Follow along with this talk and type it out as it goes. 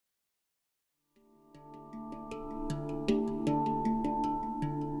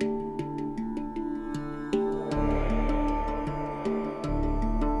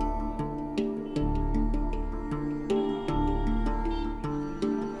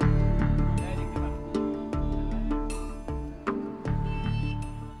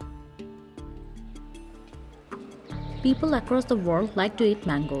People across the world like to eat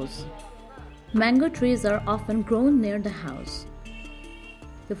mangoes. Mango trees are often grown near the house.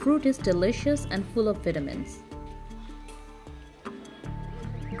 The fruit is delicious and full of vitamins.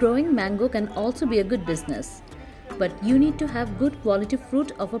 Growing mango can also be a good business, but you need to have good quality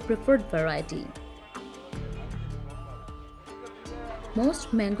fruit of a preferred variety.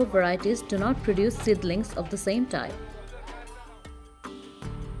 Most mango varieties do not produce seedlings of the same type.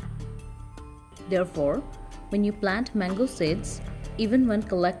 Therefore, when you plant mango seeds, even when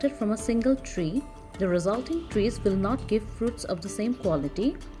collected from a single tree, the resulting trees will not give fruits of the same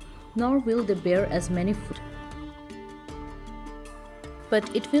quality, nor will they bear as many fruit.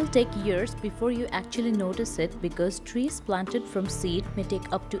 But it will take years before you actually notice it because trees planted from seed may take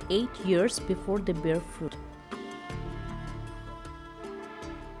up to 8 years before they bear fruit.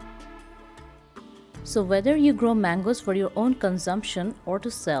 So whether you grow mangoes for your own consumption or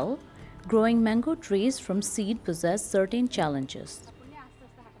to sell, growing mango trees from seed possess certain challenges.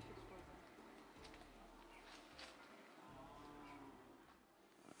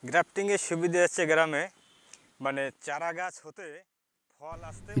 grafting এর সুবিধা আছে গ্রামে মানে চারা গাছ হতে ফল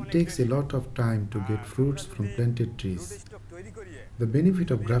আসতে It takes a lot of time to get fruits from planted trees. The benefit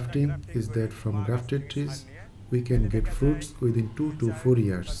of grafting is that from grafted trees we can get fruits within 2 to 4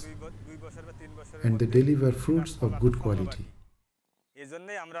 years and they deliver fruits of good quality.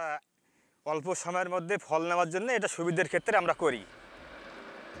 এজন্যই আমরা অল্প সময়ের মধ্যে ফল নেওয়ার জন্য এটা সুবিধার ক্ষেত্রে আমরা করি।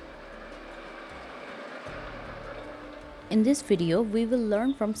 In this video, we will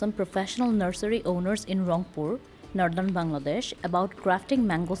learn from some professional nursery owners in Rangpur, northern Bangladesh, about grafting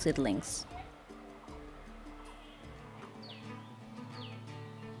mango seedlings.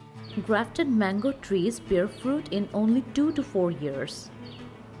 Grafted mango trees bear fruit in only 2 to 4 years.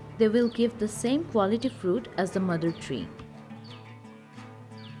 They will give the same quality fruit as the mother tree.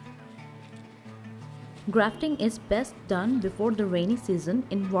 Grafting is best done before the rainy season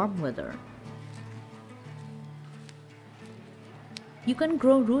in warm weather. You can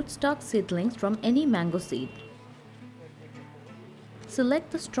grow rootstock seedlings from any mango seed. Select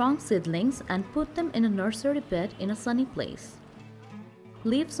the strong seedlings and put them in a nursery bed in a sunny place.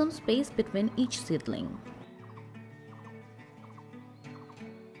 Leave some space between each seedling.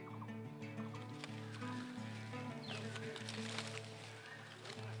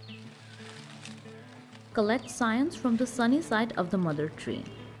 Collect scions from the sunny side of the mother tree.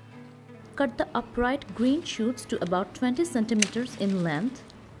 Cut the upright green shoots to about 20 centimeters in length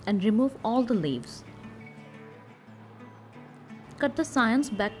and remove all the leaves. Cut the scions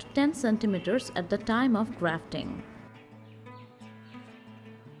back to 10 centimeters at the time of grafting.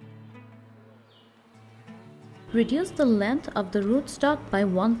 Reduce the length of the rootstock by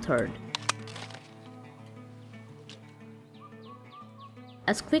 1/3.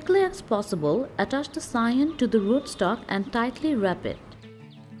 As quickly as possible, attach the scion to the rootstock and tightly wrap it.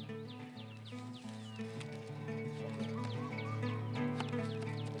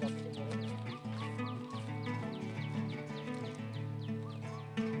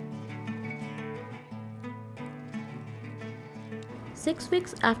 Six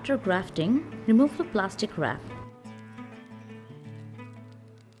weeks after grafting, remove the plastic wrap.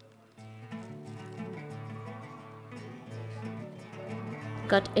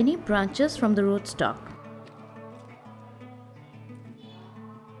 Cut any branches from the rootstock.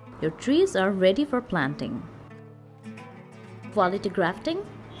 Your trees are ready for planting. Quality grafting,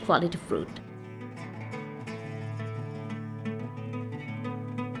 quality fruit.